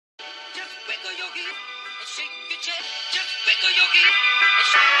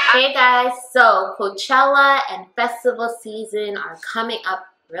Hey guys, so Coachella and festival season are coming up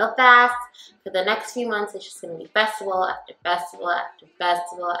real fast. For the next few months, it's just going to be festival after festival after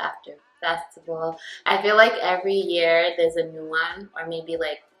festival after festival. I feel like every year there's a new one, or maybe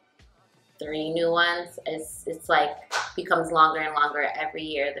like 3 new ones. It's like becomes longer and longer every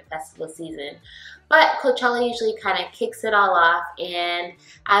year, the festival season. But Coachella usually kind of kicks it all off, and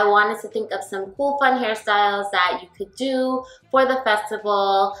I wanted to think of some cool, fun hairstyles that you could do for the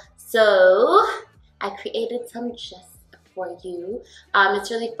festival. So I created some just for you.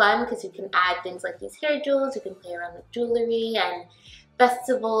 It's really fun because you can add things like these hair jewels, you can play around with jewelry, and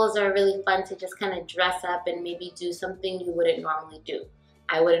festivals are really fun to just kind of dress up and maybe do something you wouldn't normally do.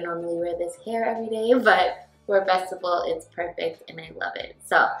 I wouldn't normally wear this hair every day, but for a festival, it's perfect and I love it.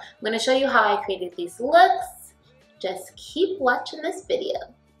 So I'm going to show you how I created these looks. Just keep watching this video.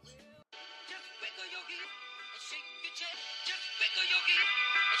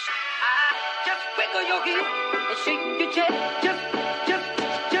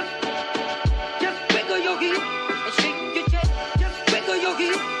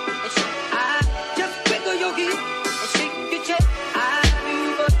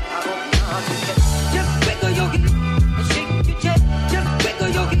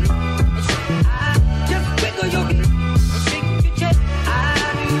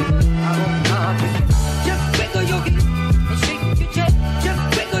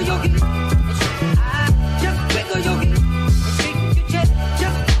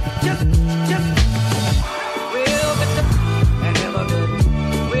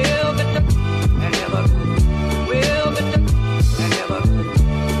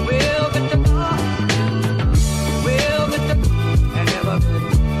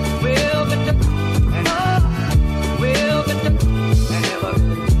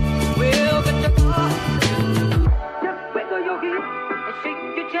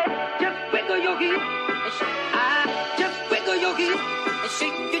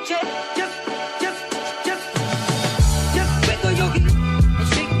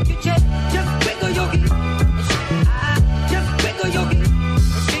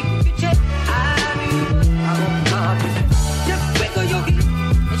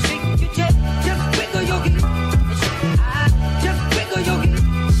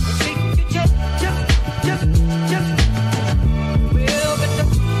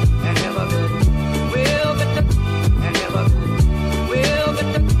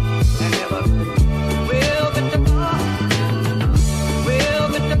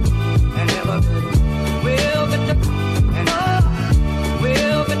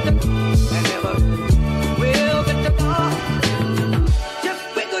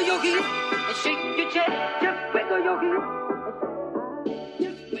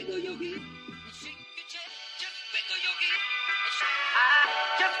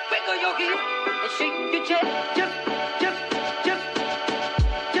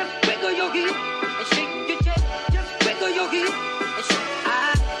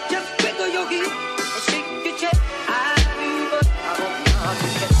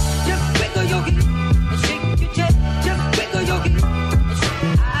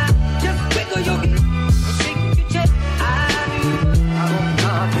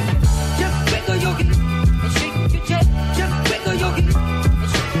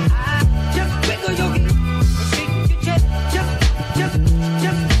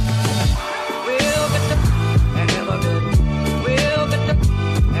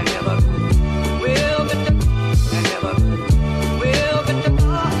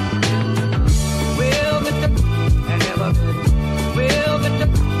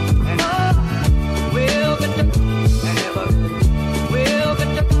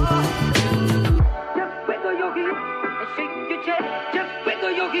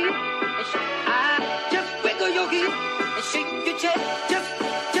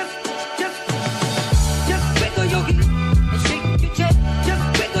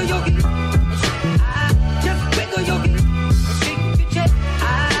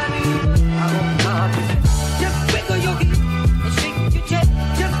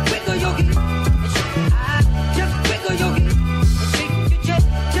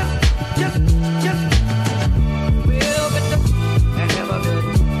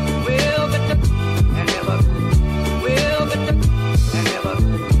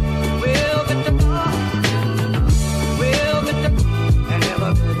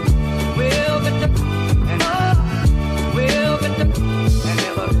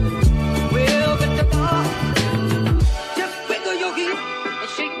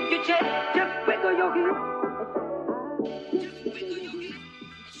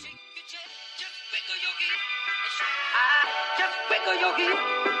 wiggle your hip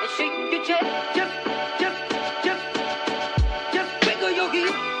and shake your chest. Just wiggle your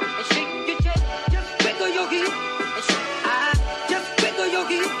hip and shake your chest. Just wiggle your hip and shake. Just wiggle your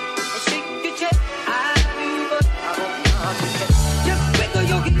hip and shake your chest. I do, but I won't not forget. Just wiggle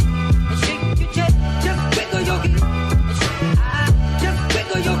your hip and shake your chest. Just wiggle your hip and shake. Just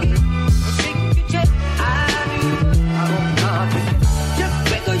wiggle your hip and shake your chest. I do, but I won't not forget. Just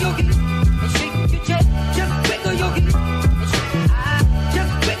wiggle your hip and shake your chest. Just wiggle your hip and shake.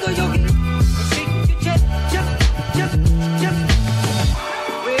 Just wiggle your hip and shake your chest. Just.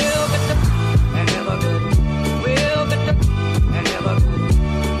 We'll get the and never good. We'll get the and never good.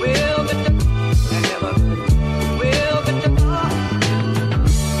 We'll get the and never good. We'll get the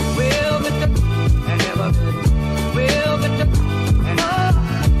we'll get the and never good. We'll get the and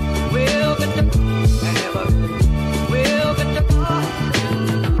we'll get the and never good. We'll get the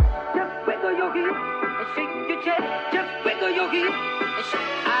just wiggle your hip and shake your chest. Just wiggle your hip and shake.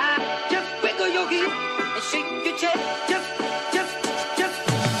 Just wiggle your hip and shake your chest. Just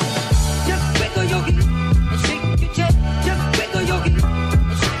wiggle your hip and shake your chest. Just wiggle your hip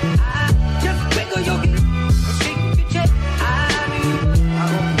and shake. Just wiggle your hip and shake your chest. I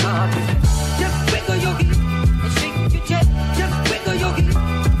won't not forget. Just wiggle your hip and shake your chest. Just wiggle your hip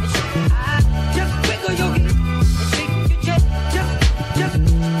and shake. Just wiggle your hip and shake your chest. Just.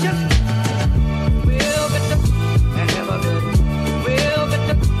 We'll get the and never good. We'll get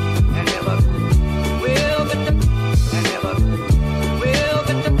the and never good. We'll get the and never good. We'll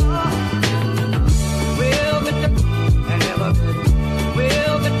get the we'll get the and never good.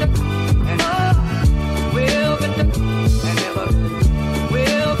 We'll get the and we'll get the and never good.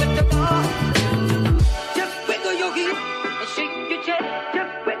 We'll get the just wiggle your hip and shake your chest.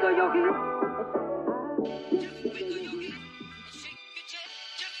 Just wiggle your hip. Just wiggle your hip and shake your chest.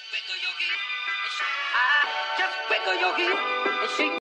 Just wiggle your hip and shake. Just wiggle your hip and shake.